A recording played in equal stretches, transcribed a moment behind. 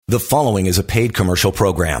The following is a paid commercial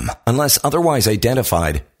program. Unless otherwise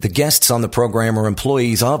identified, the guests on the program are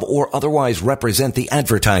employees of or otherwise represent the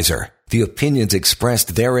advertiser. The opinions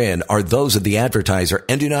expressed therein are those of the advertiser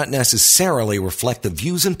and do not necessarily reflect the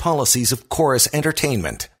views and policies of Chorus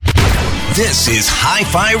Entertainment. This is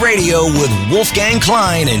Hi-Fi Radio with Wolfgang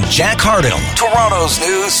Klein and Jack Hardell. Toronto's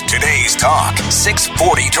news, today's talk,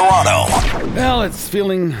 640 Toronto. Well, it's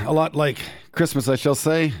feeling a lot like Christmas, I shall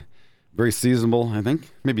say. Very seasonable, I think.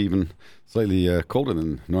 Maybe even slightly colder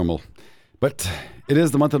than normal. But it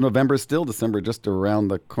is the month of November still. December just around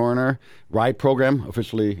the corner. Ride program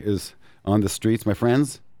officially is on the streets, my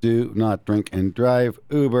friends. Do not drink and drive.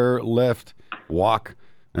 Uber, Lyft, walk,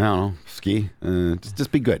 I don't know, ski.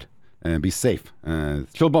 Just be good and be safe.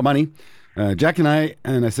 Show about money. Jack and I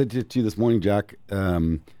said to you this morning, Jack,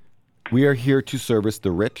 we are here to service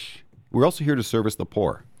the rich. We're also here to service the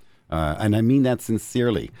poor. And I mean that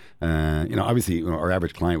sincerely. Obviously, our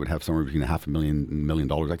average client would have somewhere between $500,000 and $1 million,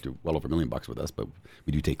 actually well over $1 million with us, but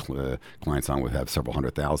we do take clients on with have several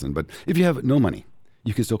 $100,000. But if you have no money,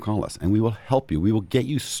 you can still call us and we will help you. We will get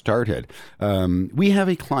you started. We have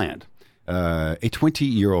a client, a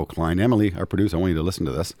 20-year-old client. Emily, our producer, I want you to listen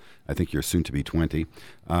to this. I think you're soon to be 20.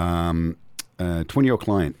 20-year-old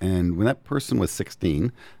client. And when that person was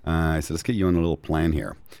 16, I said, let's get you on a little plan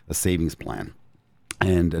here, a savings plan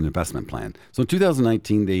and an investment plan. So in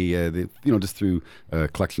 2019, they just through a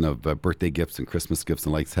collection of birthday gifts and Christmas gifts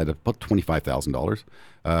and likes, had about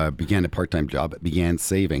 $25,000. Began a part-time job, began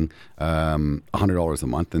saving $100 a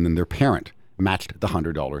month, and then their parent matched the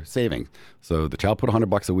 $100 saving. So the child put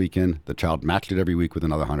 $100 a week in, the child matched it every week with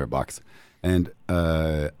another $100. And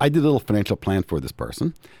I did a little financial plan for this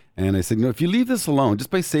person. And I said, if you leave this alone, just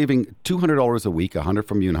by saving $200 a week, $100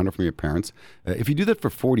 from you and $100 from your parents, if you do that for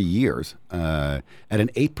 40 years at an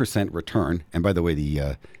 8% return, and by the way,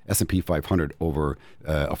 the S&P 500 over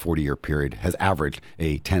a 40-year period has averaged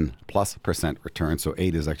a 10+% return. So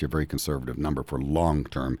 8 is actually a very conservative number for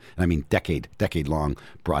long-term, and I mean decade-long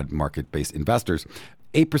broad market-based investors.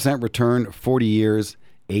 8% return, 40 years,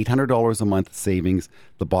 $800 a month savings.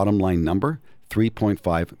 The bottom line number,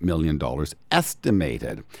 $3.5 million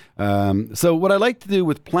estimated. So what I like to do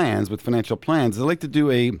with plans, with financial plans, is I like to do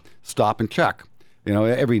a stop and check.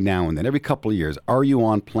 Every now and then, every couple of years. Are you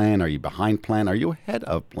on plan? Are you behind plan? Are you ahead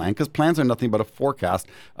of plan? Because plans are nothing but a forecast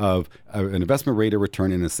of an investment rate of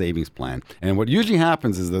return in a savings plan. And what usually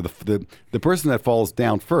happens is that the person that falls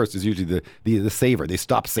down first is usually the saver. They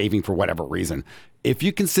stop saving for whatever reason. If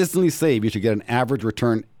you consistently save, you should get an average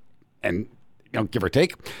return and give or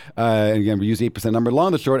take. And again, we use the 8% number.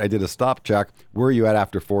 Long and short, I did a stop check. Where are you at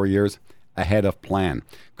after 4 years? Ahead of plan.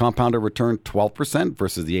 Compounded return 12%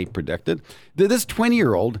 versus the 8 predicted. This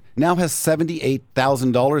 20-year-old now has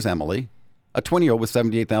 $78,000, Emily. A 20-year-old with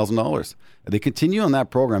 $78,000. They continue on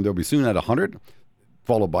that program. They'll be soon at 100,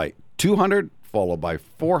 followed by 200, followed by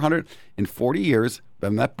 400. In 40 years,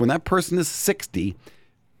 when that person is 60,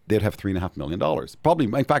 they'd have $3.5 million, probably,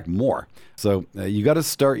 in fact, more. So you got to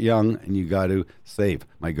start young and you got to save,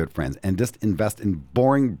 my good friends, and just invest in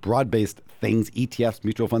boring, broad-based things, ETFs,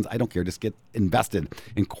 mutual funds. I don't care. Just get invested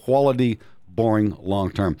in quality, boring,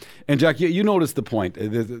 long-term. And Jack, you noticed the point,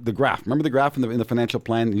 the graph. Remember the graph in the financial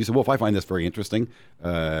plan? You said, Wolf, I find this very interesting.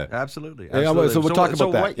 Absolutely. So we'll talk about that. So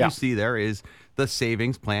what you see there is the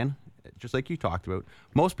savings plan, just like you talked about.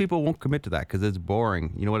 Most people won't commit to that because it's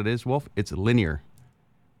boring. You know what it is, Wolf? It's linear.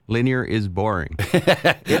 Linear is boring.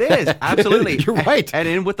 It is, absolutely. You're right. And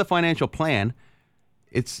in with the financial plan,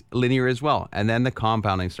 it's linear as well. And then the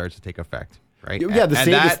compounding starts to take effect, right? Yeah,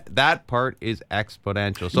 that part is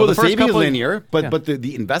exponential. So well, the saving is linear, but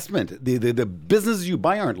the investment, the businesses you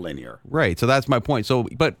buy aren't linear. Right. So that's my point. So,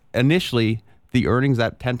 but initially, the earnings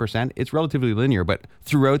at 10%, it's relatively linear, but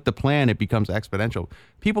throughout the plan, it becomes exponential.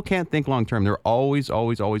 People can't think long term. They're always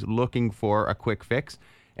looking for a quick fix.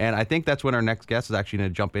 And I think that's when our next guest is actually going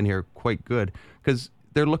to jump in here quite good, because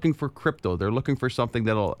they're looking for crypto. They're looking for something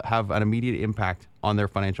that'll have an immediate impact on their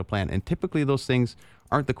financial plan. And typically those things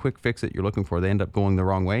aren't the quick fix that you're looking for. They end up going the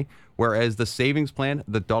wrong way. Whereas the savings plan,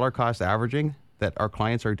 the dollar cost averaging that our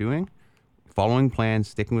clients are doing, following plans,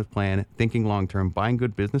 sticking with plan, thinking long-term, buying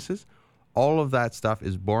good businesses, all of that stuff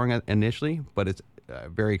is boring initially, but it's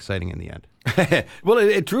very exciting in the end. Well,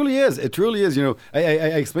 it truly is. It truly is. I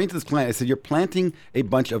explained to this client, I said, you're planting a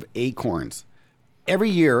bunch of acorns. Every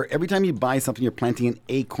year, every time you buy something, you're planting an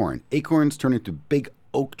acorn. Acorns turn into big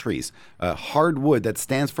oak trees, hardwood that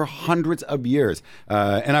stands for hundreds of years.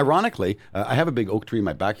 And ironically, I have a big oak tree in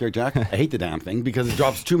my backyard, Jack. I hate the damn thing because it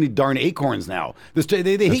drops too many darn acorns now. They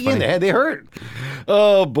hit you in the head. They hurt.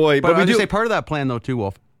 Oh, boy. But I would say part of that plan, though, too,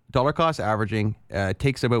 Wolf, dollar cost averaging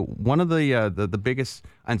takes about one of the biggest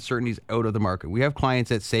uncertainties out of the market. We have clients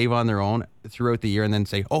that save on their own throughout the year and then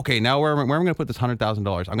say, okay, now where am I going to put this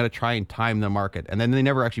 $100,000? I'm going to try and time the market. And then they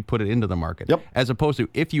never actually put it into the market. Yep. As opposed to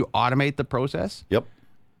if you automate the process, Yep.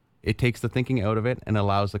 it takes the thinking out of it and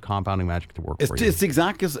allows the compounding magic to work for you. It's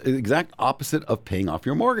the exact opposite of paying off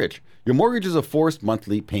your mortgage. Your mortgage is a forced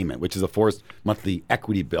monthly payment, which is a forced monthly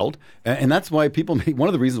equity build. And that's why one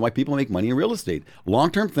of the reasons why people make money in real estate.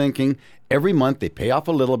 Long-term thinking, every month they pay off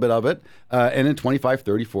a little bit of it, and in 25,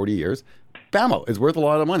 30, 40 years, bammo, it's worth a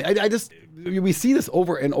lot of money. We see this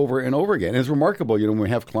over and over and over again. And it's remarkable, when we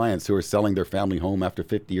have clients who are selling their family home after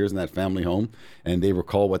 50 years in that family home, and they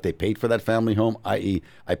recall what they paid for that family home, i.e.,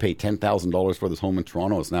 I paid $10,000 for this home in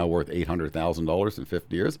Toronto. It's now worth $800,000 in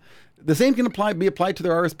 50 years. The same can be applied to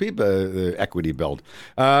their RSP equity build.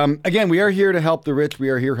 Again, we are here to help the rich. We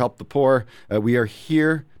are here to help the poor. We are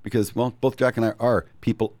here because, well, both Jack and I are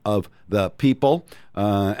people of the people.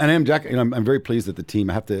 And I am Jack, and I'm very pleased that the team,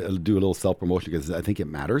 I have to do a little self-promotion because I think it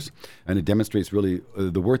matters. And it demonstrates really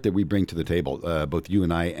the work that we bring to the table, both you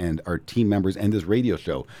and I and our team members and this radio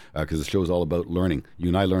show, because the show is all about learning. You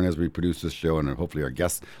and I learn as we produce this show, and hopefully our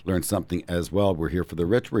guests learn something as well. We're here for the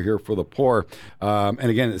rich. We're here for the poor. And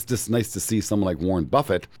again, it's just nice to see someone like Warren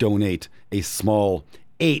Buffett donate a small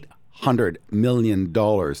 $800 million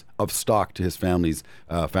of stock to his family's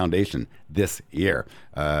foundation this year.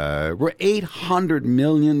 We're $800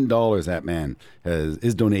 million that man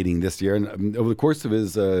is donating this year. And over the course of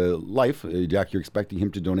his life, Jack, you're expecting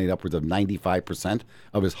him to donate upwards of 95%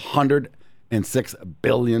 of his $106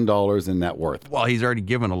 billion in net worth. Well, he's already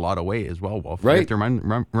given a lot away as well, Wolf. Right. You have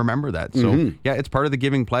to remember that. So, yeah, it's part of the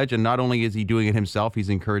Giving Pledge. And not only is he doing it himself, he's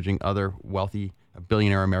encouraging other wealthy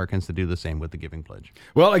billionaire Americans to do the same with the Giving Pledge.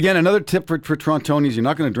 Well, again, another tip for Torontonians, you're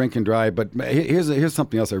not going to drink and drive, but here's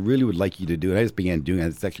something else I really would like you to do, and I just began doing it.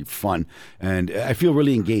 It's actually fun, and I feel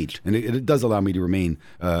really engaged, and it does allow me to remain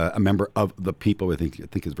a member of the people. I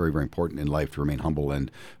think is very, very important in life to remain humble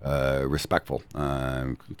and respectful.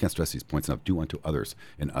 Can't stress these points enough. Do unto others,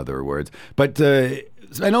 in other words. But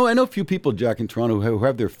I know a few people, Jack, in Toronto who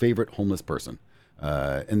have their favorite homeless person.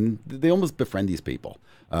 And they almost befriend these people.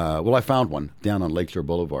 Well, I found one down on Lakeshore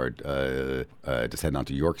Boulevard, just heading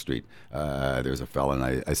onto York Street. There's a fella,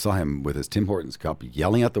 and I saw him with his Tim Hortons cup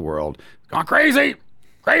yelling at the world, "Gone crazy!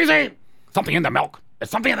 Crazy! Something in the milk! There's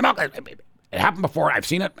something in the milk! It happened before. I've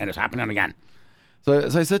seen it, and it's happening again." So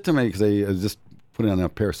I said to him, because I was just putting on a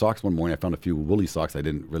pair of socks one morning, I found a few woolly socks I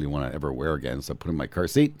didn't really want to ever wear again, so I put them in my car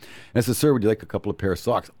seat. And I said, "Sir, would you like a couple of pair of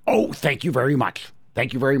socks?" "Oh, thank you very much.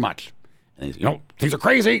 Thank you very much." And he said, "Things are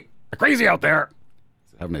crazy. They're crazy out there."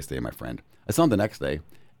 I said, "Have a nice day, my friend." I saw him the next day,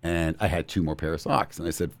 and I had 2 more pair of socks. And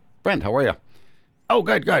I said, "Friend, how are you?" "Oh,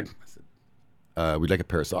 good, good." I said, "We'd like a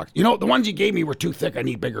pair of socks." "The ones you gave me were too thick. I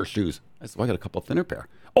need bigger shoes." I said, "Well, I got a couple thinner pair."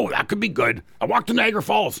 "Oh, that could be good. I walked to Niagara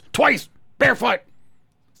Falls twice, barefoot.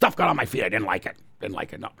 Stuff got on my feet. I didn't like it.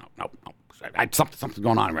 No. Something's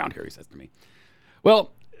going on around here," he says to me.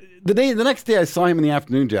 Well, the next day I saw him in the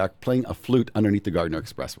afternoon, Jack, playing a flute underneath the Gardiner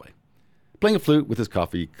Expressway. Playing a flute with his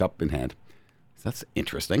coffee cup in hand. So that's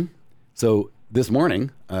interesting. So this morning,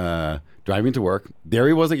 driving to work, there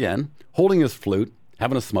he was again, holding his flute,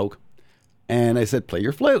 having a smoke. And I said, "Play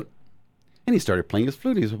your flute." And he started playing his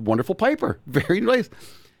flute. He's a wonderful piper. Very nice.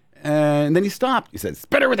 And then he stopped. He said, "It's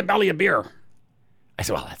better with a belly of beer." I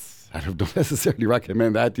said, "Well, I don't necessarily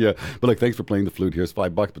recommend that to you. But look, thanks for playing the flute. Here's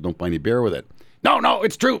 $5, but don't buy any beer with it." No,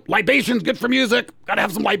 it's true. Libations, good for music. Got to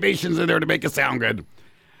have some libations in there to make it sound good."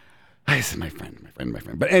 I said, my friend.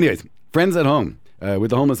 But anyways, friends at home with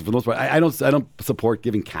the homeless, for the most part, I don't support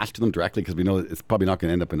giving cash to them directly because we know it's probably not going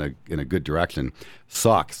to end up in a good direction.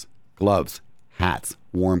 Socks, gloves, hats,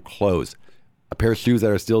 warm clothes, a pair of shoes that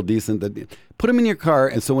are still decent. Put them in your car,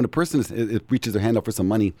 and so when a person reaches their hand out for some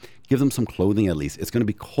money, give them some clothing at least. It's going to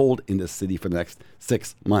be cold in this city for the next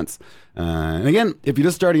 6 months. And again, if you're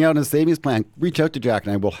just starting out in a savings plan, reach out to Jack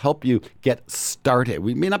and I will help you get started.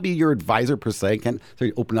 We may not be your advisor per se, can't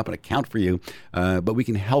open up an account for you, but we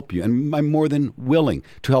can help you. And I'm more than willing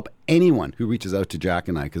to help anyone who reaches out to Jack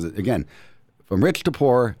and I, because again, from rich to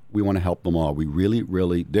poor, we want to help them all. We really,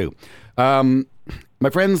 really do. My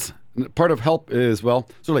friends, part of help is, well,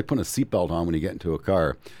 sort of like putting a seatbelt on when you get into a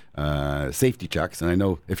car. Safety checks. And I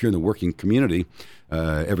know if you're in the working community,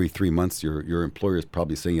 every 3 months, your employer is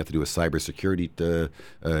probably saying you have to do a cybersecurity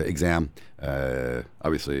exam.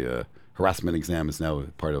 Obviously, harassment exam is now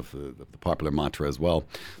part of the popular mantra as well.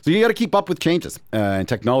 So you got to keep up with changes. And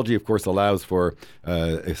technology, of course, allows for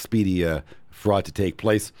a speedy fraud to take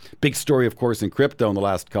place. Big story, of course, in crypto in the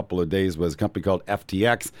last couple of days was a company called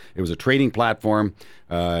FTX. It was a trading platform.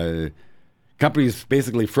 Company's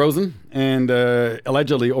basically frozen, and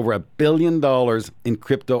allegedly over $1 billion in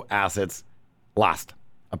crypto assets lost.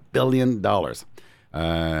 $1 billion.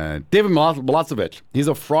 David Milosevic, he's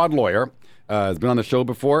a fraud lawyer. Has been on the show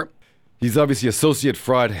before. He's obviously associate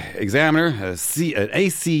fraud examiner, an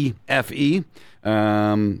ACFE.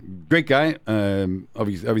 Great guy.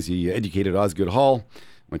 Obviously educated at Osgoode Hall.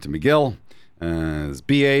 Went to McGill. His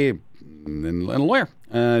BA and a lawyer.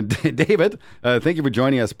 David, thank you for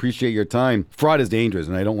joining us. Appreciate your time. Fraud is dangerous,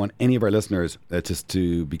 and I don't want any of our listeners just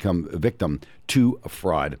to become a victim to a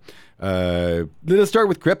fraud. Let's start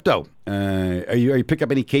with crypto. Are you pick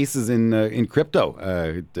up any cases in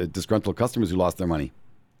crypto? Disgruntled customers who lost their money.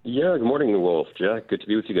 Yeah. Good morning, Wolf. Jack. Good to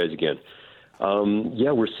be with you guys again.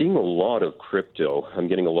 We're seeing a lot of crypto. I'm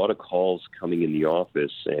getting a lot of calls coming in the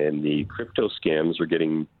office, and the crypto scams are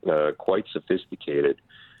getting quite sophisticated.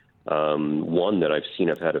 One that I've seen,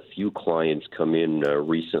 I've had a few clients come in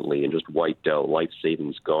recently and just wiped out, life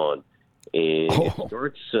savings gone. And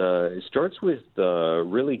it starts with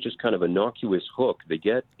really just kind of innocuous hook. They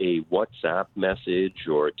get a WhatsApp message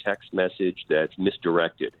or a text message that's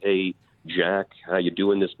misdirected. Hey, Jack, how you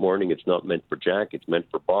doing this morning? It's not meant for Jack, it's meant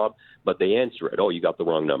for Bob. But they answer it. Oh, you got the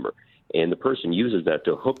wrong number. And the person uses that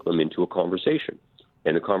to hook them into a conversation.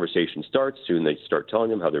 And the conversation starts. Soon they start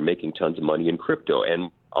telling them how they're making tons of money in crypto.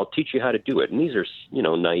 And I'll teach you how to do it. And these are,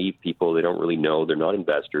 naive people. They don't really know. They're not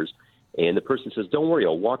investors. And the person says, don't worry,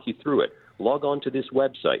 I'll walk you through it. Log on to this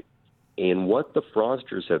website. And what the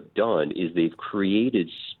fraudsters have done is they've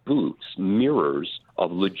created spoofs, mirrors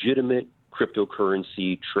of legitimate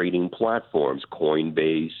cryptocurrency trading platforms,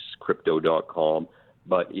 Coinbase, Crypto.com.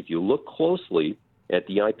 But if you look closely at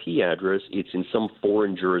the IP address, it's in some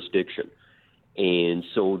foreign jurisdiction. And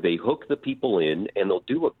so they hook the people in, and they'll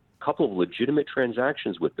do a couple of legitimate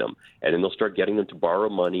transactions with them. And then they'll start getting them to borrow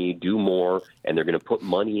money, do more, and they're going to put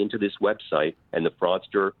money into this website, and the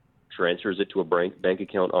fraudster transfers it to a bank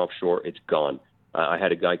account offshore. It's gone. I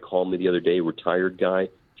had a guy call me the other day, retired guy,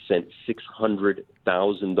 sent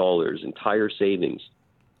 $600,000 entire savings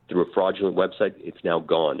through a fraudulent website. It's now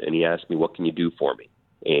gone. And he asked me, what can you do for me?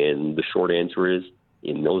 And the short answer is,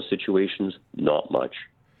 in those situations, not much.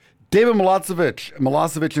 David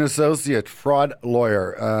Milosevic and Associate, fraud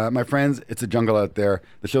lawyer. My friends, it's a jungle out there.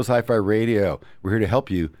 The show's Hi-Fi Radio. We're here to help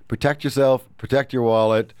you protect yourself, protect your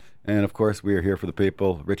wallet, and of course, we are here for the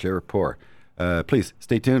people, rich or poor. Please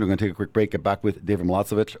stay tuned. We're going to take a quick break. Get back with David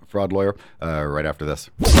Milosevic, fraud lawyer, right after this.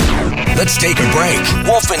 Let's take a break.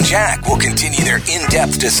 Wolf and Jack will continue their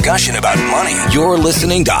in-depth discussion about money. You're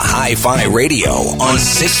listening to Hi-Fi Radio on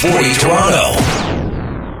 640 Toronto.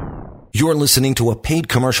 You're listening to a paid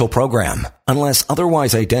commercial program. Unless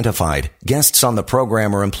otherwise identified, guests on the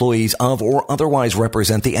program are employees of or otherwise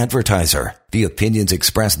represent the advertiser. The opinions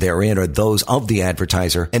expressed therein are those of the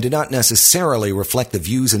advertiser and do not necessarily reflect the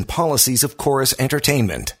views and policies of Chorus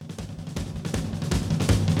Entertainment.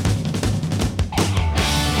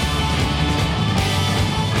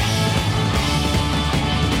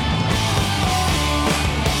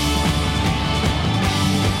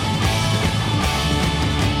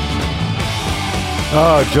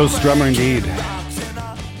 Oh, Joe Strummer indeed.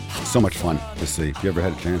 So much fun to see. If you ever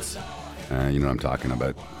had a chance, you know what I'm talking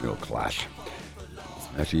about. The old Clash.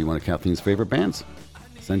 Actually, one of Kathleen's favorite bands.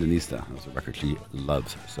 Sandinista. That's a record she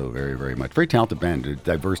loves so very, very much. Very talented band.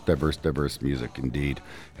 Diverse music indeed.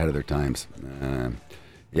 Ahead of their times.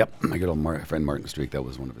 Yep, my good old friend Martin Streak, that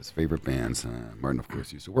was one of his favorite bands. Martin, of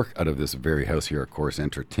course, used to work out of this very house here at Chorus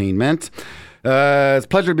Entertainment. It's a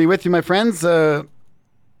pleasure to be with you, my friends.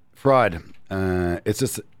 Fraud. It's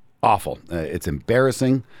just awful. It's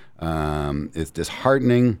embarrassing. It's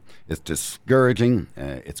disheartening. It's discouraging.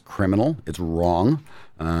 It's criminal. It's wrong.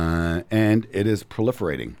 And it is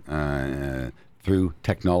proliferating through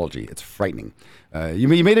technology. It's frightening. You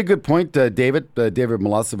made a good point, David. David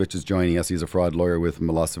Milosevic is joining us. He's a fraud lawyer with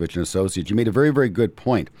Milosevic and Associates. You made a very, very good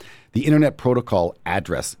point. The Internet Protocol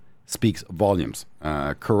address speaks volumes.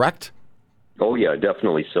 Correct? Oh, yeah,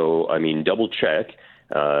 definitely. So, double check.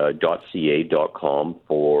 .ca.com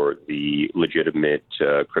for the legitimate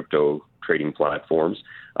crypto trading platforms.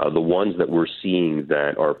 The ones that we're seeing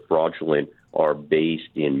that are fraudulent are based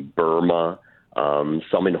in Burma,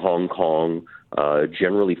 some in Hong Kong,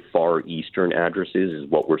 generally Far Eastern addresses is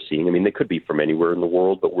what we're seeing. They could be from anywhere in the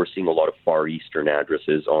world, but we're seeing a lot of Far Eastern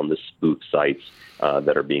addresses on the spoof sites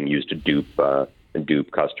that are being used to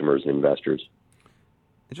dupe customers and investors.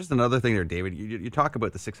 Just another thing there, David, you talk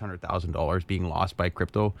about the $600,000 being lost by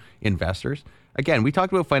crypto investors. Again, we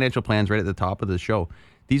talked about financial plans right at the top of the show.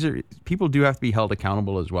 People do have to be held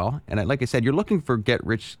accountable as well. And like I said, you're looking for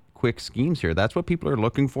get-rich quick schemes here. That's what people are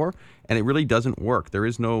looking for, and it really doesn't work. There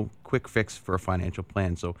is no quick fix for a financial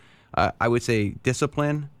plan. So I would say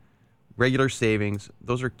discipline, regular savings,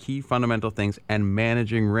 those are key fundamental things, and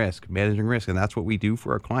managing risk, and that's what we do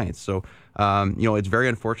for our clients. So, it's very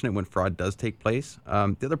unfortunate when fraud does take place.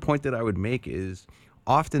 The other point that I would make is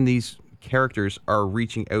often these characters are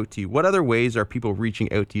reaching out to you. What other ways are people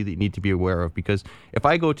reaching out to you that you need to be aware of? Because if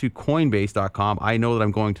I go to Coinbase.com, I know that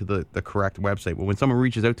I'm going to the correct website. But when someone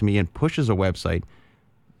reaches out to me and pushes a website,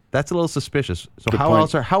 that's a little suspicious. So how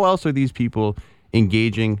else are these people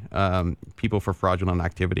engaging people for fraudulent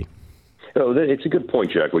activity? Oh, it's a good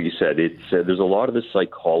point, Jack, what you said. There's a lot of the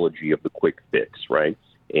psychology of the quick fix, right?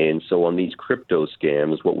 And so on these crypto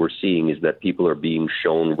scams, what we're seeing is that people are being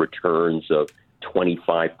shown returns of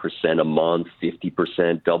 25% a month,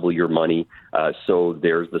 50%, double your money. So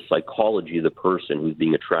there's the psychology of the person who's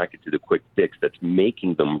being attracted to the quick fix that's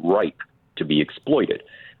making them ripe to be exploited.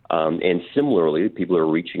 And similarly, people are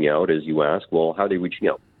reaching out, as you ask, well, how are they reaching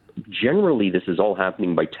out? Generally, this is all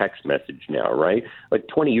happening by text message now, right? Like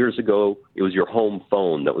 20 years ago, it was your home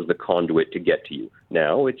phone that was the conduit to get to you.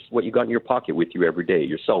 Now it's what you got in your pocket with you every day,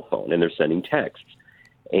 your cell phone, and they're sending texts.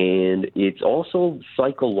 And it's also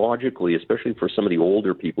psychologically, especially for some of the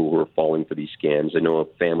older people who are falling for these scams. I know a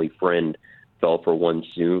family friend fell for one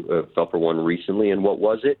recently, and what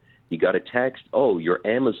was it? He got a text, oh, your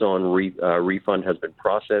Amazon refund has been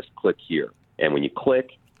processed, click here. And when you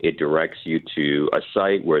click, it directs you to a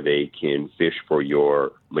site where they can fish for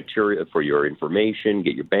your material, for your information,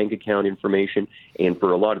 get your bank account information. And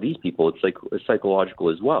for a lot of these people, it's psychological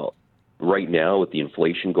as well. Right now, with the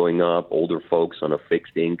inflation going up, older folks on a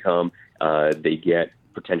fixed income, they get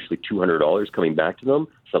potentially $200 coming back to them.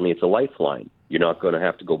 Suddenly it's a lifeline. You're not going to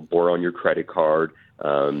have to go borrow on your credit card.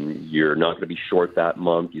 You're not going to be short that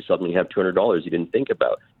month. You suddenly have $200 you didn't think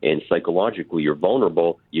about. And psychologically, you're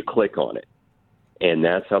vulnerable. You click on it. And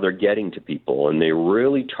that's how they're getting to people. And they're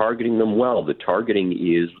really targeting them well. The targeting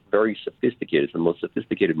is very sophisticated. It's the most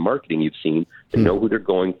sophisticated marketing you've seen. They know who they're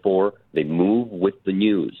going for. They move with the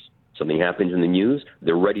news. Something happens in the news,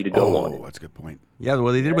 they're ready to go on it. Oh, that's a good point. Yeah,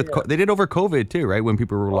 well, they did they did over COVID too, right? When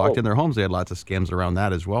people were locked in their homes, they had lots of scams around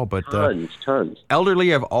that as well. But tons. Elderly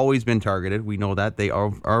have always been targeted. We know that they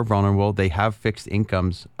are vulnerable. They have fixed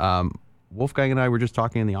incomes. Wolfgang and I were just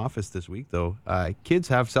talking in the office this week, though. Kids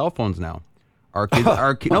have cell phones now. Are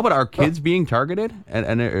kids being targeted?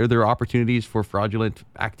 And are there opportunities for fraudulent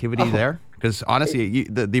activity there? Because honestly,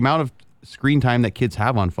 the amount of screen time that kids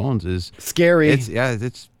have on phones is scary. It's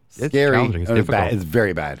scary. Challenging. It's difficult. Bad. It's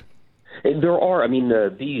very bad. There are,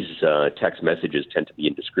 these text messages tend to be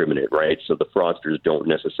indiscriminate, right? So the fraudsters don't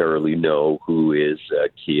necessarily know who is a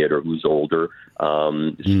kid or who's older.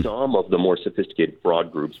 Some of the more sophisticated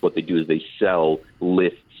fraud groups, what they do is they sell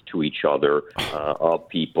lists to each other of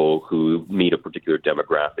people who meet a particular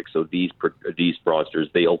demographic. So these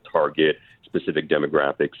fraudsters, they'll target specific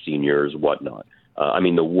demographics, seniors, whatnot.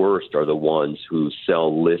 The worst are the ones who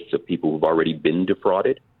sell lists of people who've already been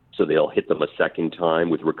defrauded. So they'll hit them a second time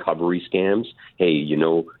with recovery scams. Hey,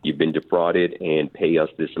 you've been defrauded and pay us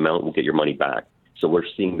this amount, we'll get your money back. So we're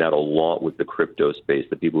seeing that a lot with the crypto space.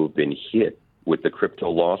 The people who've been hit with the crypto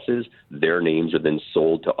losses, their names are then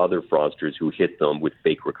sold to other fraudsters who hit them with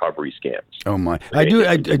fake recovery scams. Oh my! I do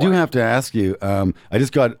have to ask you. I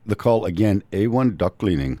just got the call again. A1 duct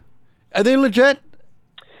cleaning. Are they legit?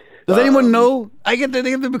 Does anyone know? They've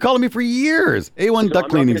been calling me for years. A1 duct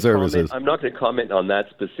cleaning services. I'm not going to comment on that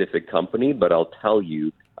specific company, but I'll tell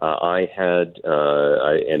you, I had,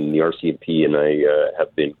 and the RCMP and I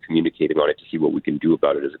have been communicating on it to see what we can do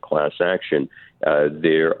about it as a class action.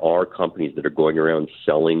 There are companies that are going around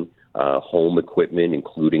selling home equipment,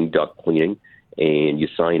 including duct cleaning, and you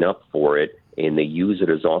sign up for it, and they use it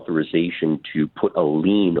as authorization to put a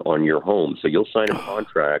lien on your home. So you'll sign a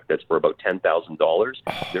contract that's for about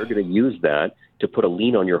 $10,000. They're going to use that to put a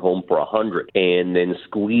lien on your home for $100,000 and then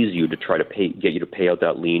squeeze you to try to get you to pay out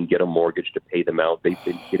that lien, get a mortgage to pay them out. They've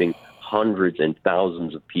been hitting hundreds and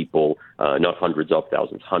thousands of people, not hundreds of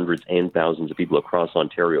thousands, hundreds and thousands of people across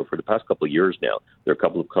Ontario for the past couple of years now. There are a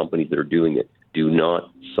couple of companies that are doing it. Do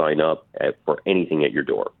not sign up for anything at your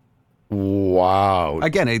door. Wow.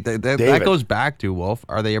 Again, that goes back to, Wolf,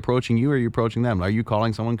 are they approaching you or are you approaching them? Are you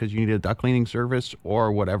calling someone because you need a duct cleaning service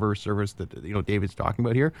or whatever service that David's talking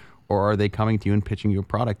about here? Or are they coming to you and pitching you a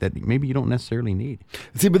product that maybe you don't necessarily need?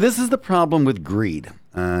 See, but this is the problem with greed.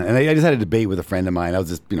 And I just had a debate with a friend of mine. I was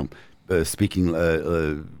just, speaking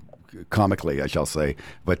comically, I shall say.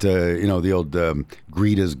 But the old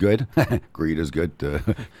greed is good. Greed is good.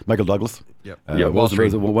 Michael Douglas. Yep. Wall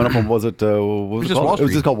Street. One of them was it? What was it called? Wall It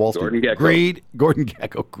was just called Wall Street. Gordon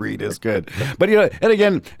Gekko. Greed is good. But and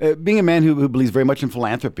again, being a man who believes very much in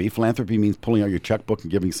philanthropy. Philanthropy means pulling out your checkbook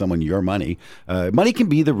and giving someone your money. Money can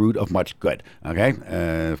be the root of much good. Okay.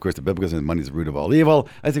 Of course, the Bible says money is the root of all evil.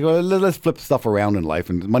 I think, well, let's flip stuff around in life,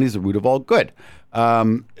 and money is the root of all good.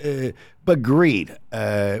 But greed,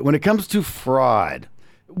 when it comes to fraud,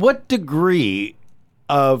 what degree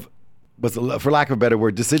of, for lack of a better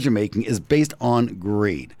word, decision making is based on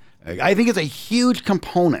greed? I think it's a huge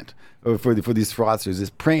component for these fraudsters. Is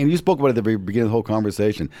praying. You spoke about it at the very beginning of the whole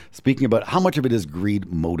conversation, speaking about how much of it is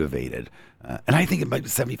greed motivated, and I think it might be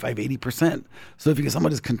 75-80%. So if you can somewhat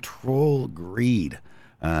just control greed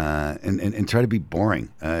and try to be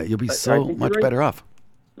boring, you'll be so much better off.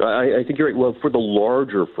 I think you're right. Well, for the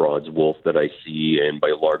larger frauds, Wolf, that I see, and by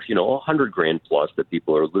large, $100,000 plus that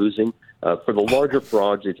people are losing, for the larger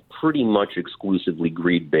frauds, it's pretty much exclusively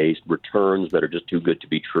greed-based returns that are just too good to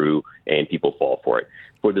be true, and people fall for it.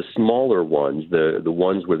 For the smaller ones, the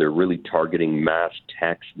ones where they're really targeting mass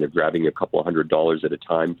text, they're grabbing a couple $100 at a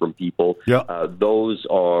time from people. Yeah. Those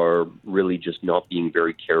are really just not being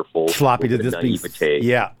very careful. Sloppy to this be.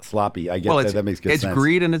 Yeah, sloppy. I get that makes good sense. It's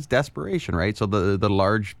greed and it's desperation, right? So the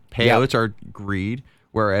large payouts are greed,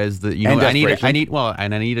 whereas I need a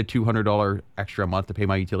 $200 extra a month to pay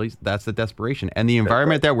my utilities. That's the desperation, and the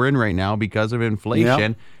environment that we're in right now because of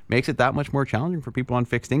inflation makes it that much more challenging for people on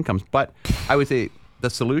fixed incomes. But I would say, the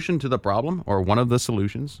solution to the problem, or one of the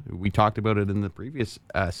solutions, we talked about it in the previous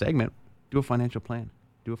segment, do a financial plan.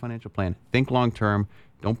 Think long term.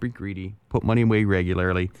 Don't be greedy. Put money away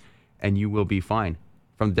regularly, and you will be fine.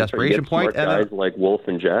 From the desperation point, guys like Wolf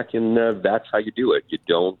and Jack, and that's how you do it. You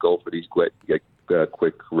don't go for these quick,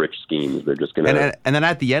 rich schemes. They're just going to... And then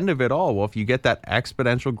at the end of it all, Wolf, you get that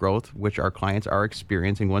exponential growth, which our clients are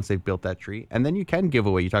experiencing once they've built that tree, and then you can give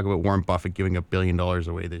away. You talk about Warren Buffett giving $1 billion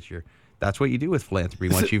away this year. That's what you do with philanthropy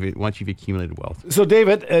once you've accumulated wealth. So,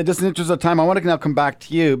 David, just in the interest of time, I want to now come back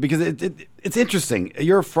to you because it's interesting.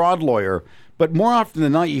 You're a fraud lawyer, but more often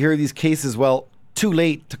than not, you hear these cases, well, too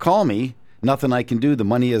late to call me, nothing I can do, the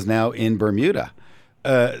money is now in Bermuda.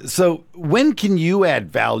 So when can you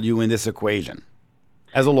add value in this equation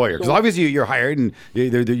as a lawyer? Because obviously you're hired and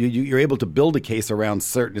you're able to build a case around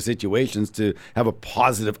certain situations to have a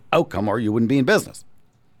positive outcome, or you wouldn't be in business.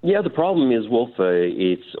 Yeah, the problem is, Wolf,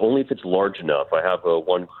 it's only if it's large enough. I have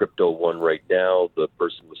one crypto one right now. The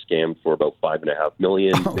person was scammed for about $5.5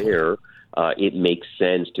 million. There, it makes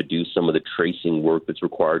sense to do some of the tracing work that's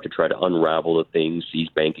required to try to unravel the things, seize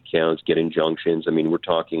bank accounts, get injunctions. I mean, we're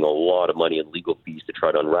talking a lot of money and legal fees to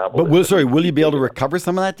try to unravel. But will you be able to recover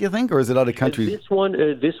some of that, do you think, or is it out of country? This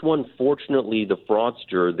one, fortunately, the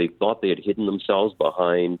fraudster, they thought they had hidden themselves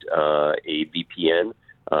behind a VPN.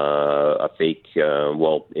 A fake,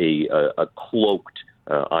 a cloaked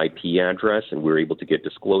IP address, and we were able to get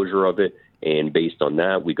disclosure of it. And based on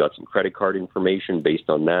that, we got some credit card information. Based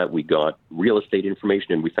on that, we got real estate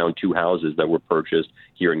information, and we found 2 houses that were purchased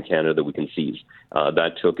here in Canada that we can seize.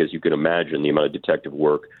 That took, as you can imagine, the amount of detective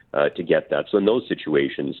work to get that. So in those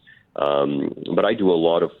situations, but I do a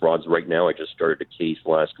lot of frauds right now. I just started a case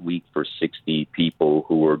last week for 60 people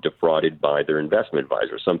who were defrauded by their investment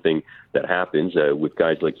advisor, something that happens with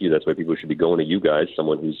guys like you. That's why people should be going to you guys,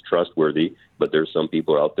 someone who's trustworthy, but there's some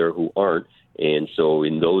people out there who aren't. And so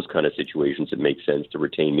in those kind of situations, it makes sense to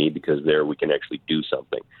retain me because there we can actually do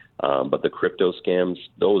something. But the crypto scams,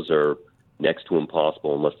 those are next to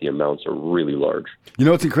impossible unless the amounts are really large.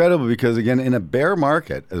 It's incredible because, again, in a bear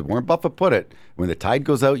market, as Warren Buffett put it, when the tide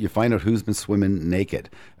goes out, you find out who's been swimming naked.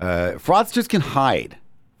 Fraudsters can hide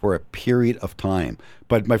for a period of time.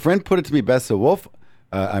 But my friend put it to me best, so Wolf,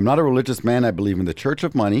 I'm not a religious man. I believe in the church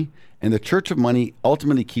of money, and the church of money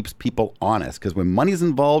ultimately keeps people honest because when money's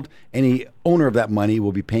involved, any owner of that money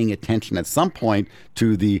will be paying attention at some point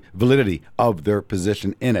to the validity of their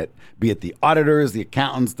position in it, be it the auditors, the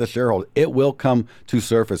accountants, the shareholders. It will come to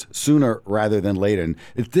surface sooner rather than later. And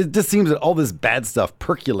it just seems that all this bad stuff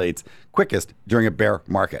percolates quickest during a bear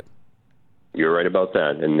market. You're right about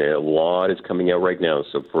that. And a lot is coming out right now.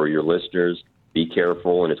 So for your listeners, be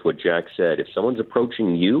careful. And it's what Jack said. If someone's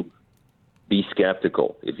approaching you, be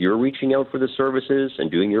skeptical. If you're reaching out for the services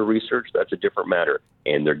and doing your research, that's a different matter.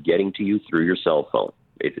 And they're getting to you through your cell phone.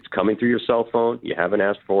 If it's coming through your cell phone, you haven't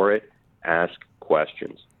asked for it, ask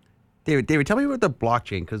questions. David, tell me about the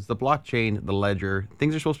blockchain, because the blockchain, the ledger,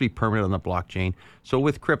 things are supposed to be permanent on the blockchain. So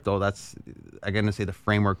with crypto, that's, I'm going to say, the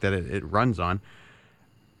framework that it runs on.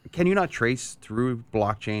 can you not trace through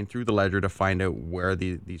blockchain, through the ledger, to find out where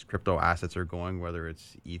these crypto assets are going, whether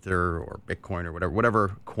it's Ether or Bitcoin or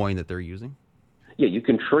whatever coin that they're using? Yeah, you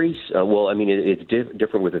can trace. It's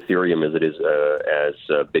different with Ethereum as it is as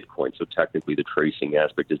Bitcoin. So technically, the tracing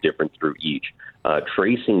aspect is different through each.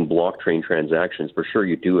 Tracing blockchain transactions, for sure,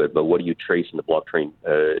 you do it. But what do you trace in the blockchain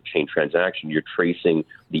chain transaction? You're tracing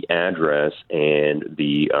the address and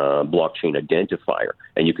the blockchain identifier,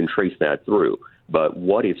 and you can trace that through. But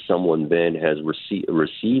what if someone then has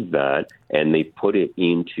received that and they put it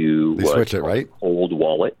into right? cold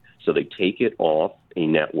wallet? So they take it off a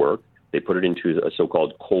network. They put it into a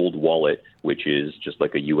so-called cold wallet, which is just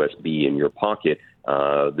like a USB in your pocket.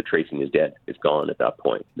 The tracing is dead. It's gone at that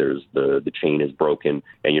point. The chain is broken,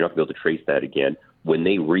 and you're not going to be able to trace that again. When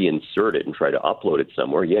they reinsert it and try to upload it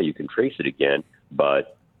somewhere, yeah, you can trace it again,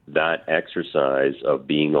 but that exercise of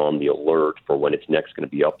being on the alert for when it's next going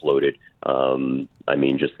to be uploaded,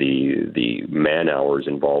 just the man hours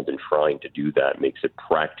involved in trying to do that makes it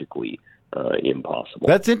practically impossible.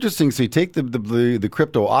 That's interesting. So you take the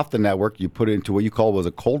crypto off the network, you put it into what you call was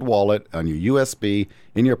a cold wallet on your USB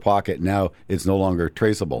in your pocket. Now it's no longer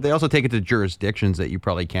traceable. They also take it to jurisdictions that you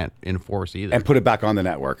probably can't enforce either. And put it back on the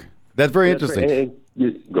network. That's very interesting.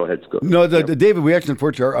 Right. Go ahead, Scott. No, David, we actually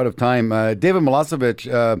unfortunately are out of time. David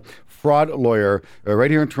Milosevic, fraud lawyer, right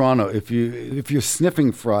here in Toronto. If you're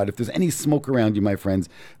sniffing fraud, if there's any smoke around you, my friends,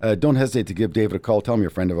 don't hesitate to give David a call. Tell him you're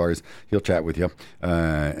a friend of ours. He'll chat with you.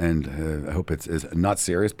 And I hope it's not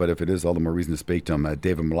serious, but if it is, all the more reason to speak to him.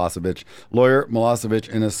 David Milosevic, lawyer, Milosevic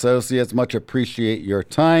and Associates. Much appreciate your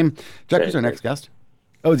time. Jack, who's our next guest?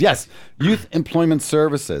 Oh, yes. Youth Employment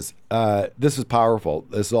Services. This is powerful.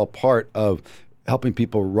 This is all part of helping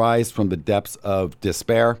people rise from the depths of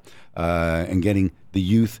despair and getting the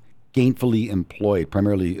youth gainfully employed,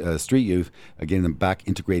 primarily street youth, getting them back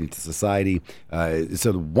integrated into society. It's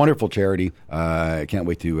a wonderful charity. I can't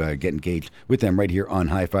wait to get engaged with them right here on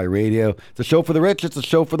Hi-Fi Radio. It's a show for the rich. It's a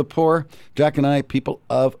show for the poor. Jack and I, people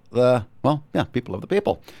of the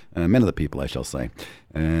people. Men of the people, I shall say.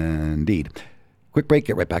 Indeed. Quick break,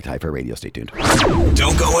 get right back to Hi-Fi Radio. Stay tuned.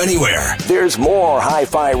 Don't go anywhere. There's more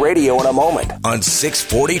Hi-Fi Radio in a moment on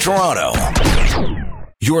 640 Toronto.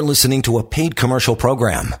 You're listening to a paid commercial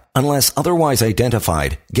program. Unless otherwise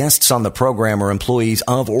identified, guests on the program are employees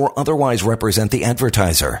of or otherwise represent the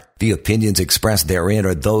advertiser. The opinions expressed therein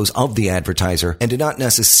are those of the advertiser and do not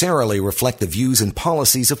necessarily reflect the views and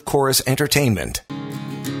policies of Chorus Entertainment.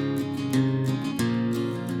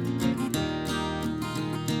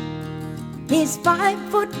 He's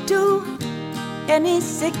 5'2" and he's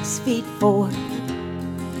 6'4".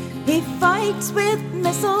 He fights with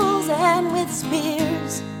missiles and with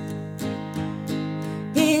spears.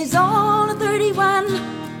 He's all 31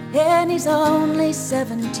 and he's only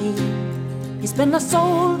 17. He's been a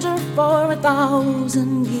soldier for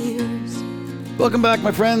 1,000 years. Welcome back,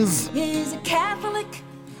 my friends. He's a Catholic.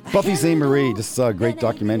 Buffy Sainte-Marie. Just saw a great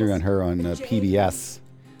documentary on her on PBS.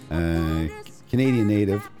 Canadian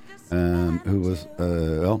native. Who was,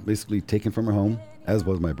 basically taken from her home, as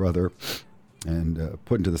was my brother, and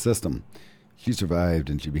put into the system. She survived,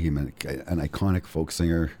 and she became an iconic folk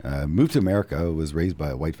singer. Moved to America, was raised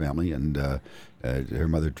by a white family, and her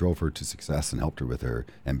mother drove her to success and helped her with her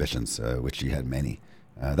ambitions, which she had many.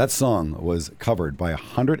 That song was covered by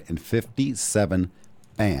 157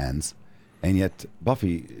 bands, and yet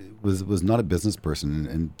Buffy was not a business person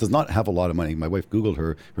and does not have a lot of money. My wife Googled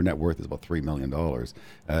her. Her net worth is about $3 million.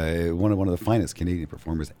 One of the finest Canadian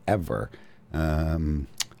performers ever.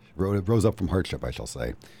 Rose up from hardship, I shall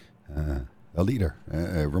say. A leader.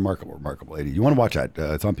 Remarkable lady. You want to watch that.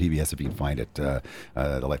 It's on PBS if you can find it. The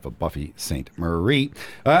Life of Buffy Sainte-Marie.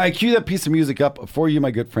 I cue that piece of music up for you,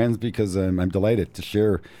 my good friends, because I'm delighted to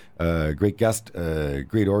share a great guest,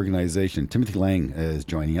 great organization. Timothy Lang is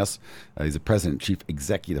joining us. He's the President and Chief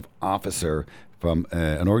Executive Officer from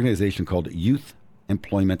an organization called Youth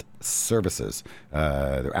Employment Services.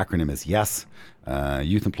 Their acronym is YES.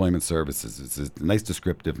 Youth Employment Services. It's a nice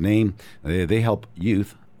descriptive name. They help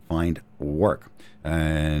youth find work,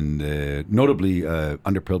 and notably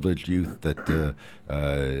underprivileged youth that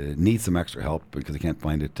need some extra help because they can't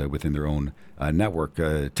find it within their own network.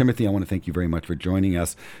 Timothy, I want to thank you very much for joining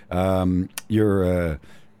us. Your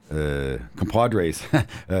compadres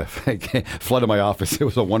flooded my office. It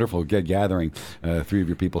was a wonderful gathering. 3 of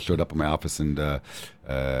your people showed up in my office, and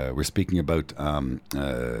we're speaking about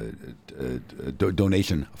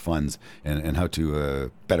donation funds and how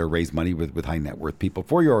to better raise money with high net worth people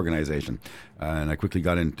for your organization. And I quickly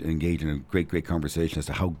got engaged in a great conversation as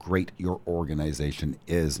to how great your organization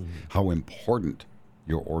is, how important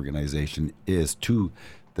your organization is to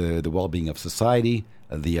the well-being of society,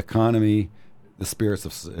 the economy, the spirits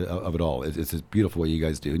of it all. It's a beautiful way you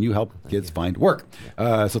guys do, and you help kids find work.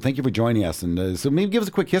 So thank you for joining us. And so maybe give us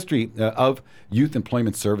a quick history of Youth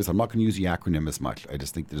Employment Service. I'm not going to use the acronym as much. I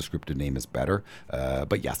just think the descriptive name is better.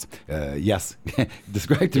 But yes,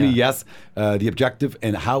 describe to me, the objective,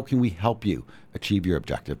 and how can we help you achieve your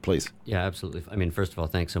objective, please? Yeah, absolutely. I mean, first of all,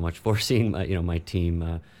 thanks so much for seeing my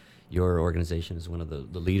team. Your organization is one of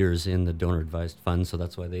the leaders in the donor-advised fund, so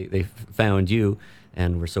that's why they found you.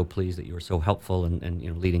 And we're so pleased that you were so helpful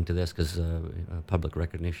and leading to this, because public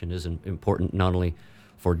recognition is important not only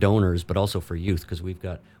for donors but also for youth, because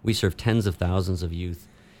we serve tens of thousands of youth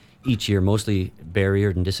each year, mostly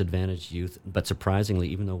barriered and disadvantaged youth. But surprisingly,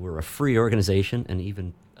 even though we're a free organization and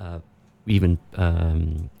even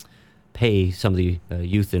pay some of the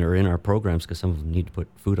youth that are in our programs, because some of them need to put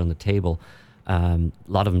food on the table, a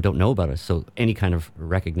lot of them don't know about us. So any kind of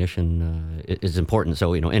recognition is important.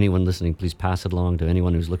 So, anyone listening, please pass it along to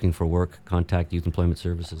anyone who's looking for work. Contact Youth Employment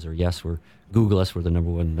Services, or Google us. We're the number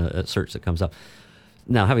one search that comes up.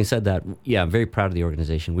 Now, having said that, I'm very proud of the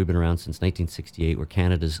organization. We've been around since 1968. We're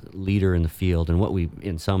Canada's leader in the field. And what we,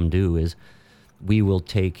 in sum, do is we will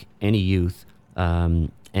take any youth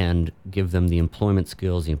and give them the employment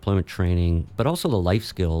skills, the employment training, but also the life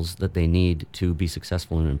skills that they need to be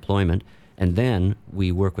successful in employment. And then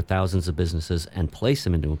we work with thousands of businesses and place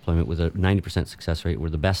them into employment with a 90% success rate. We're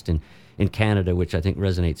the best in Canada, which I think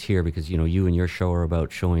resonates here, because, you and your show are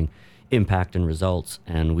about showing impact and results.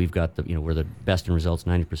 And we've got we're the best in results,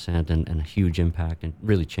 90%, and a huge impact, and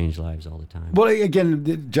really change lives all the time. Well,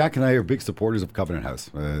 again, Jack and I are big supporters of Covenant House.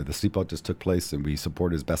 The sleep out just took place, and we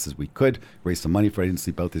supported as best as we could. Raised some money for it. I didn't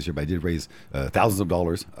sleep out this year, but I did raise thousands of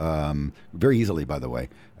dollars, very easily, by the way.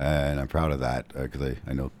 And I'm proud of that, because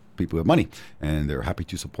I know people who have money and they're happy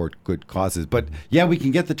to support good causes. But we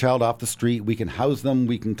can get the child off the street, we can house them,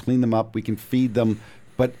 we can clean them up, we can feed them.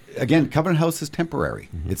 But again, Covenant House is temporary.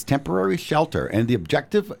 Mm-hmm. It's temporary shelter. And the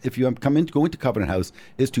objective, if you go into Covenant House,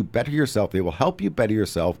 is to better yourself. They will help you better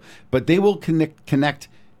yourself, but they will connect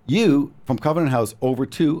you from Covenant House over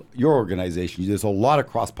to your organization. There's a lot of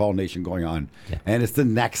cross-pollination going on. Yeah. And it's the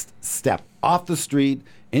next step. Off the street,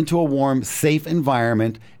 into a warm, safe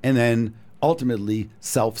environment, and then ultimately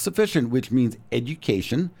self-sufficient, which means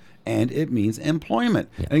education and it means employment.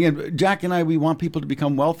 Yeah. And again, Jack and I, we want people to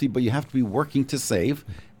become wealthy, but you have to be working to save,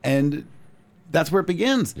 and that's where it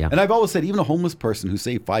begins. Yeah. And I've always said, even a homeless person who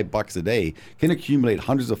saved $5 a day can accumulate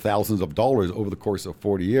hundreds of thousands of dollars over the course of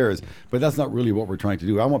 40 years, but that's not really what we're trying to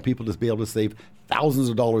do. I want people to be able to save thousands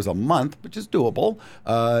of dollars a month, which is doable,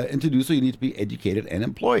 and to do so you need to be educated and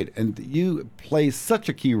employed. And you play such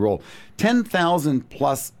a key role. 10,000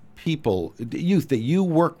 plus people, youth that you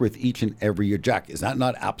work with each and every year. Jack, is that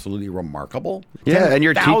not absolutely remarkable? Yeah, and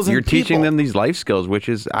you're teaching them these life skills, which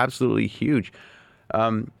is absolutely huge.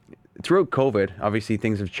 Throughout COVID, obviously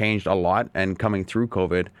things have changed a lot, and coming through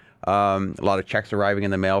COVID, a lot of checks arriving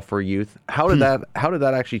in the mail for youth. How did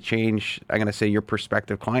that actually change, I'm going to say, your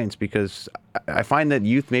prospective clients? Because I find that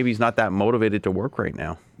youth maybe is not that motivated to work right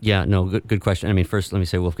now. Yeah, no, good question. I mean, first, let me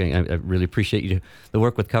say, Wolfgang, I really appreciate the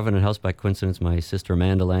work with Covenant House. By coincidence, my sister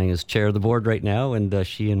Amanda Lang is chair of the board right now, and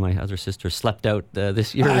she and my other sister slept out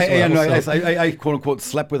this year as well. I quote-unquote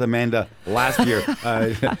slept with Amanda last year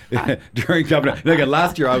during Covenant. Again,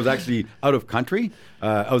 last year I was actually out of country.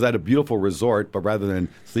 I was at a beautiful resort, but rather than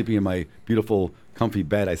sleeping in my beautiful comfy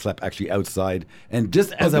bed, I slept actually outside. And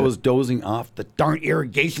just as I was dozing off, the darn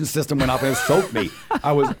irrigation system went off and it soaked me.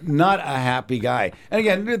 I was not a happy guy. And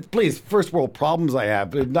again, please, first world problems I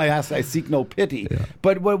have. I seek no pity. Yeah.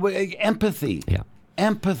 But empathy. Yeah.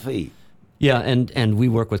 Empathy. Yeah, and we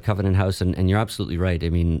work with Covenant House, and you're absolutely right. I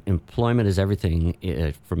mean, employment is everything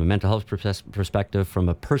from a mental health perspective, from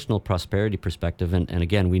a personal prosperity perspective. And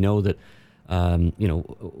again, we know that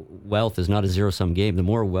wealth is not a zero-sum game. The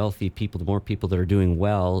more wealthy people, the more people that are doing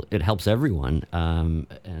well, it helps everyone.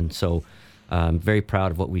 And so I'm very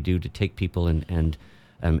proud of what we do to take people and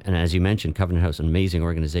as you mentioned, Covenant House, an amazing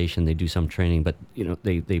organization. They do some training, but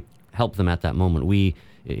they help them at that moment. We,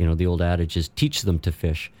 the old adage is teach them to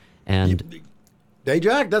fish. And hey,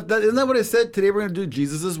 Jack, isn't that what I said? Today we're going to do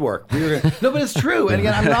Jesus' work. No, but it's true. And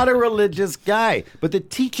again, I'm not a religious guy, but the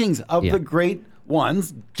teachings of the great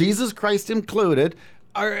ones, Jesus Christ included,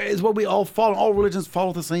 is what we all follow. All religions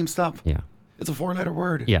follow the same stuff. Yeah. It's a 4-letter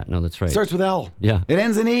word. Yeah, no, that's right. It starts with L. Yeah. It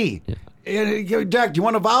ends in E. Yeah. Jack, do you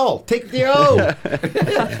want a vowel? Take the O.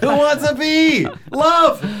 Who wants a V?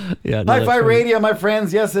 Love. Yeah, no, Hi-Fi Radio, my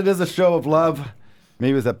friends. Yes, it is a show of love.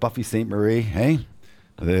 Maybe it was that Buffy St. Marie, hey?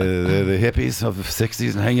 the hippies of the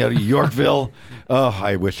 60s and hanging out in Yorkville. Oh,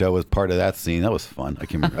 I wish I was part of that scene. That was fun. I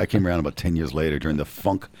came around about 10 years later during the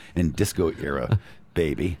funk and disco era,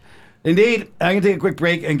 baby. Indeed. I'm going to take a quick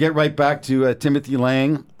break and get right back to Timothy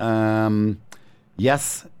Lang.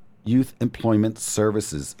 Yes, Youth Employment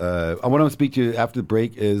Services. I want to speak to you after the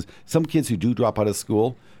break is some kids who do drop out of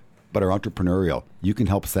school but are entrepreneurial. You can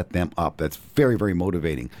help set them up. That's very, very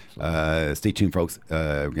motivating. Stay tuned, folks. We're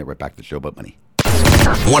going to get right back to the show about money.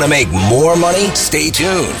 Want to make more money? Stay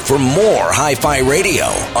tuned for more Hi-Fi Radio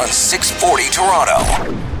on 640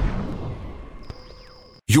 Toronto.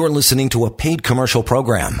 You're listening to a paid commercial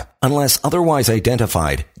program. Unless otherwise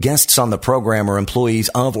identified, guests on the program are employees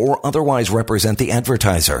of or otherwise represent the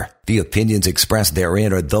advertiser. The opinions expressed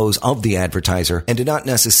therein are those of the advertiser and do not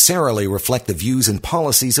necessarily reflect the views and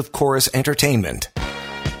policies of Chorus Entertainment.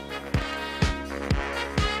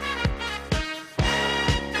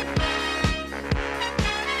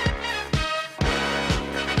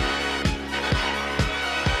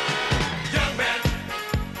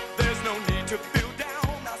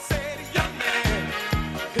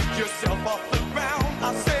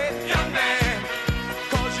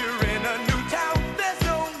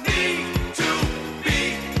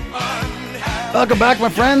 Welcome back, my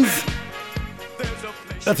friends.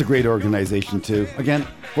 That's a great organization, too. Again,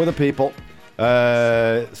 for the people.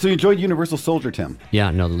 So you enjoyed Universal Soldier, Tim? Yeah,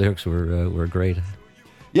 no, the lyrics were great.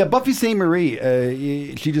 Yeah, Buffy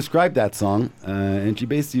Sainte-Marie, she described that song, and she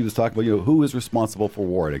basically was talking about, who is responsible for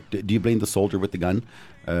war? Like, do you blame the soldier with the gun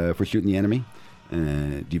for shooting the enemy?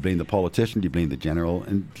 Do you blame the politician? Do you blame the general?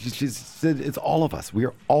 And she said, it's all of us. We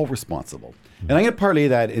are all responsible. And I'm going to parlay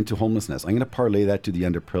that into homelessness. I'm going to parlay that to the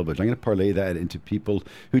underprivileged. I'm going to parlay that into people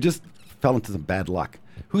who just fell into some bad luck.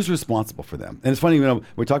 Who's responsible for them? And it's funny, when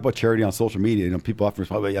we talk about charity on social media, people often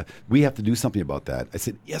respond, well, yeah, we have to do something about that. I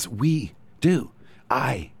said, yes, we do.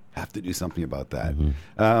 I have to do something about that.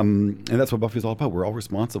 And that's what Buffy's all about. We're all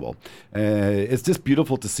responsible. It's just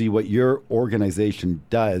beautiful to see what your organization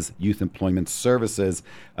does, Youth Employment Services.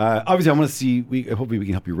 Obviously, I want to see, hopefully we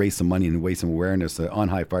can help you raise some money and raise some awareness on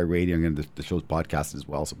Hi-Fi Radio. And the show's podcast as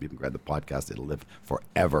well, so people can grab the podcast. It'll live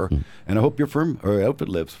forever. And I hope your firm or outfit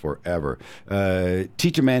lives forever.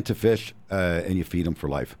 Teach a man to fish and you feed him for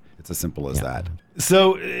life. It's as simple as that.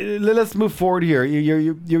 So let's move forward here.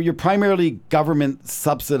 You're primarily government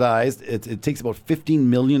subsidized. It takes about $15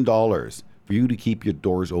 million for you to keep your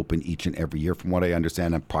doors open each and every year, from what I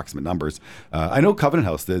understand, approximate numbers. I know Covenant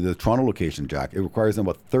House, the Toronto location, Jack, it requires them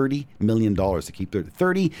about $30 million to keep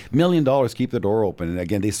their door open. And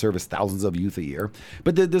again, they service thousands of youth a year.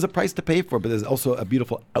 But there's a price to pay for it, but there's also a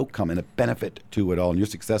beautiful outcome and a benefit to it all. And your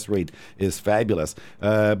success rate is fabulous.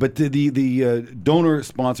 But the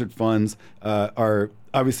donor-sponsored funds are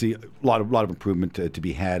obviously a lot of improvement to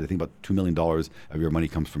be had. I think about $2 million of your money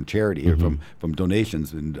comes from charity or from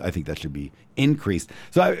donations, and I think that should be increased.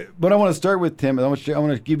 So what I want to start with, Tim, I want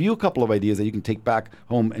to give you a couple of ideas that you can take back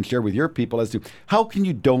home and share with your people as to how can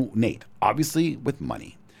you donate, obviously with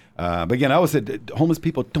money. But again, I always said homeless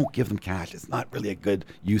people, don't give them cash. It's not really a good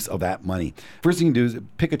use of that money. First thing you can do is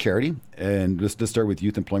pick a charity, and just to start with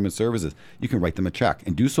Youth Employment Services. You can write them a check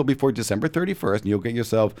and do so before December 31st, and you'll get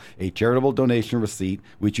yourself a charitable donation receipt,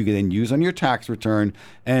 which you can then use on your tax return.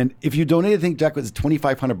 And if you donate, I think, Jack, it's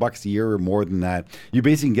 $2,500 a year or more than that, you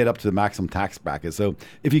basically can get up to the maximum tax bracket. So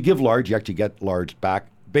if you give large, you actually get large back.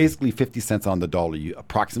 Basically 50 cents on the dollar,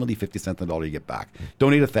 approximately 50 cents on the dollar you get back.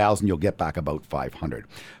 Donate 1,000, you'll get back about 500.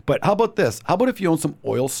 But how about this? How about if you own some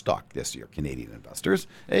oil stock this year, Canadian investors?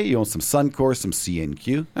 Hey, you own some Suncor, some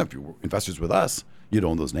CNQ. Now, if you're investors with us, you'd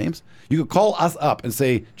own those names. You could call us up and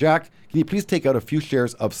say, Jack, can you please take out a few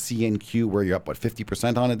shares of CNQ where you're up,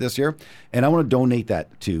 50% on it this year? And I want to donate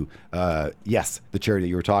that to, the charity that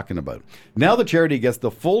you were talking about. Now the charity gets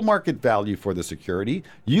the full market value for the security.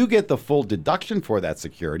 You get the full deduction for that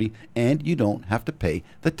security, and you don't have to pay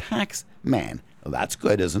the tax man. Well, that's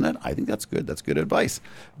good, isn't it? I think that's good. That's good advice.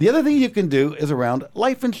 The other thing you can do is around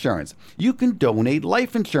life insurance. You can donate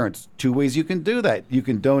life insurance. Two ways you can do that. You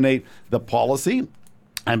can donate the policy,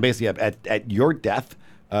 and basically at your death,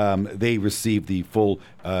 they receive the full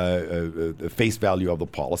face value of the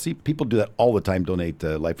policy. People do that all the time, donate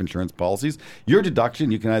life insurance policies. Your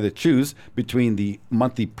deduction, you can either choose between the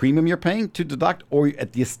monthly premium you're paying to deduct, or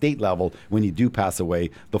at the estate level, when you do pass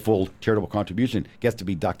away, the full charitable contribution gets to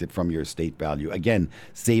be deducted from your estate value. Again,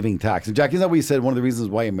 saving tax. And Jack, isn't that what you said? One of the reasons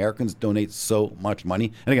why Americans donate so much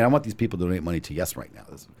money? And again, I want these people to donate money to Yes right now.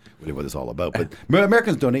 That's really what it's all about. But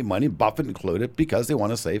Americans donate money, Buffett included, because they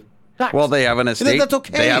want to save tax. Well, they have an estate. That's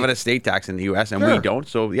okay. They have an estate tax in the U.S. and we don't.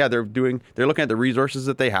 So yeah, they're looking at the resources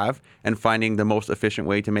that they have and finding the most efficient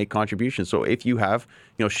way to make contributions. So if you have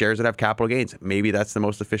shares that have capital gains, maybe that's the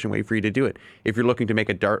most efficient way for you to do it. If you're looking to make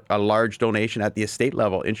a large donation at the estate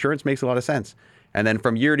level, insurance makes a lot of sense. And then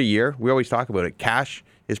from year to year, we always talk about it. Cash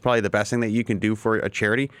is probably the best thing that you can do for a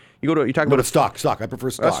charity. You talk about stock. I prefer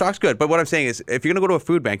stock. Stock's good, but what I'm saying is, if you're going to go to a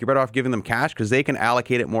food bank, you're better off giving them cash because they can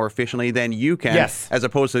allocate it more efficiently than you can. Yes. As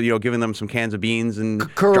opposed to giving them some cans of beans and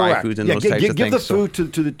Correct. dry foods and those types of things. Give the food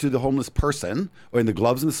to the homeless person, or in the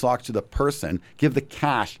gloves and the socks to the person. Give the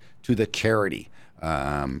cash to the charity.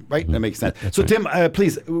 Right? That makes sense. That's so, right. Tim,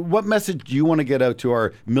 please, what message do you want to get out to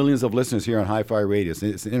our millions of listeners here on Hi-Fi Radio?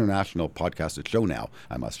 It's an international podcasted show now,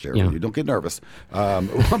 I must share with you. Don't get nervous.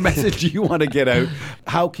 What message do you want to get out?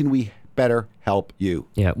 How can we better help you?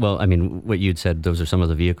 Yeah, well, I mean, what you'd said, those are some of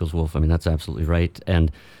the vehicles, Wolf. I mean, that's absolutely right.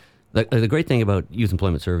 And the great thing about Youth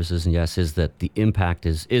Employment Services, and yes, is that the impact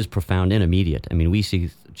is profound and immediate. I mean, we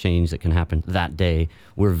see change that can happen that day.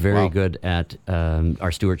 We're very good at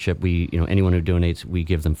our stewardship. We, anyone who donates, we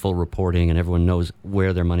give them full reporting, and everyone knows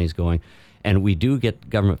where their money's going. And we do get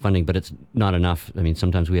government funding, but it's not enough. I mean,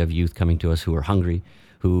 sometimes we have youth coming to us who are hungry,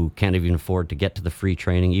 who can't even afford to get to the free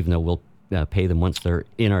training, even though we'll pay them once they're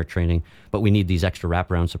in our training, but we need these extra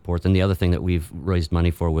wraparound supports. And the other thing that we've raised money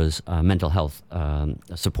for was mental health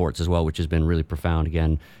supports as well, which has been really profound,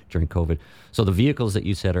 again, during COVID. So the vehicles that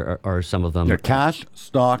you said are some of them. They're cash,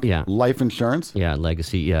 stock, life insurance. Yeah,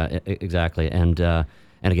 legacy, exactly. And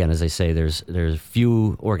again, as I say, there's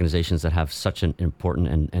few organizations that have such an important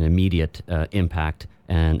and immediate impact.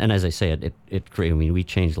 And as I say, we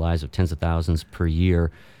change lives of tens of thousands per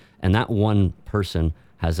year. And that one person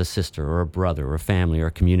has a sister or a brother or a family or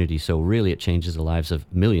a community. So really it changes the lives of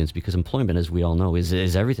millions, because employment, as we all know,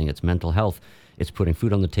 is everything. It's mental health. It's putting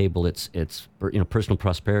food on the table. It's personal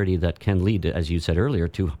prosperity that can lead to, as you said earlier,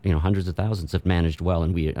 to hundreds of thousands if managed well.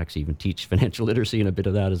 And we actually even teach financial literacy and a bit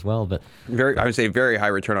of that as well. But I would say very high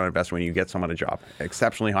return on investment when you get someone a job,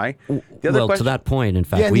 exceptionally high. To that point, in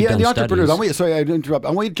fact, we've done the entrepreneurs. studies. Sorry, I interrupt.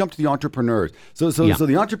 I want you to jump to the entrepreneurs. So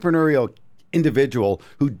the entrepreneurial individual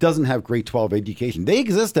who doesn't have grade 12 education, they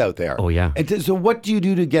exist out there. Oh, yeah. And so what do you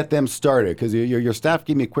do to get them started? Because your staff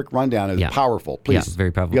gave me a quick rundown. It's powerful. Please. Yeah,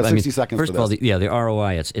 very powerful. You got 60 seconds first for of this. all, the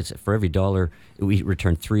ROI, it's for every dollar, we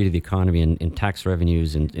return 3 to the economy in tax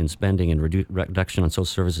revenues, in spending, and reduction on social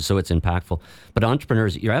services, so it's impactful. But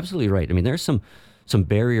entrepreneurs, you're absolutely right. I mean, there's some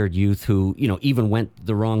barriered youth who even went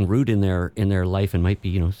the wrong route in their life and might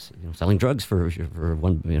be selling drugs for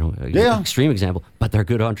one extreme example, but they're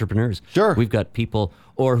good entrepreneurs. Sure, we've got people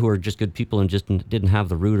who are just good people and just didn't have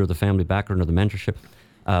the root or the family background or the mentorship.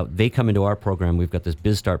 They come into our program. We've got this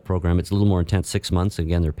BizStart program. It's a little more intense, 6 months.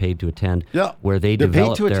 Again, they're paid to attend. Yeah, where they're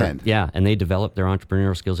paid to attend. Yeah, and they develop their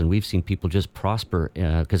entrepreneurial skills, and we've seen people just prosper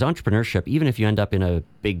because entrepreneurship, even if you end up in a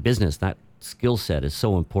big business, that skill set is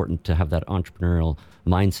so important to have that entrepreneurial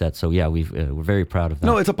mindset. So yeah, we're very proud of that.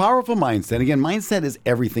 No, it's a powerful mindset. Again, mindset is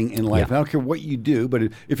everything in life. Yeah. I don't care what you do, but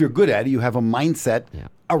if you're good at it, you have a mindset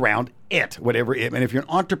around it, whatever it. And if you're an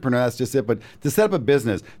entrepreneur, that's just it. But to set up a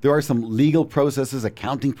business, there are some legal processes,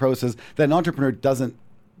 accounting process that an entrepreneur doesn't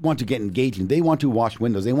want to get engaged in. They want to wash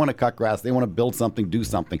windows. They want to cut grass. They want to build something, do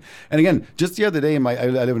something. And again, just the other day, I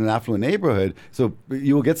live in an affluent neighborhood, so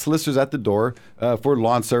you will get solicitors at the door for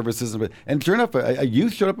lawn services. And sure enough, a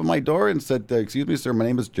youth showed up at my door and said, "Excuse me, sir, my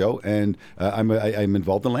name is Joe, and I'm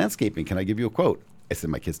involved in landscaping. Can I give you a quote?" I said,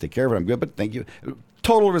 "My kids take care of it. I'm good, but thank you."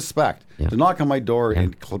 Total respect to knock on my door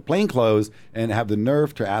in plain clothes and have the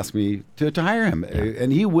nerve to ask me to hire him.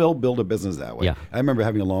 And he will build a business that way. Yeah. I remember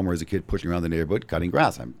having a lawnmower as a kid, pushing around the neighborhood, cutting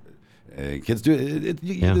grass. Kids do it.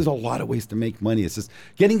 There's a lot of ways to make money. It's just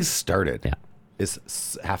getting started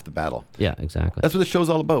is half the battle. Yeah, exactly. That's what the show's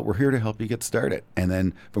all about. We're here to help you get started. And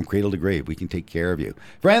then from cradle to grave, we can take care of you.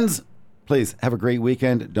 Friends, please have a great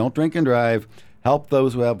weekend. Don't drink and drive. Help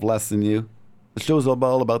those who have less than you. The show's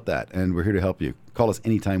all about that, and we're here to help you. Call us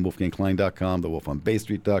anytime, wolfgangklein.com,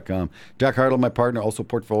 thewolfonbaystreet.com. Jack Hartle, my partner, also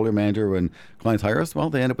portfolio manager. When clients hire us, well,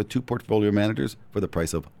 they end up with 2 portfolio managers for the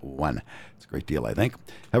price of 1. It's a great deal, I think.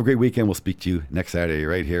 Have a great weekend. We'll speak to you next Saturday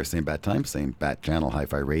right here, same bat time, same bat channel,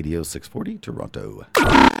 Hi-Fi Radio, 640 Toronto.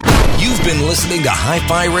 You've been listening to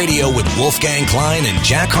Hi-Fi Radio with Wolfgang Klein and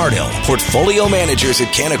Jack Hartle, portfolio managers at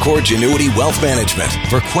Canaccord Genuity Wealth Management.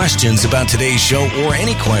 For questions about today's show or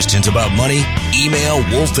any questions about money, email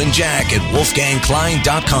Wolf and Jack at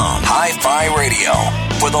wolfgangklein.com. Hi-Fi Radio,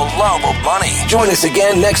 for the love of money. Join us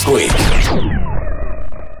again next week.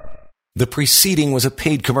 The preceding was a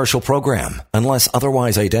paid commercial program. Unless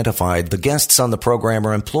otherwise identified, the guests on the program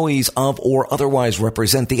are employees of or otherwise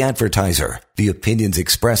represent the advertiser. The opinions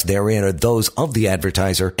expressed therein are those of the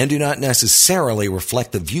advertiser and do not necessarily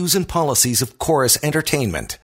reflect the views and policies of Chorus Entertainment.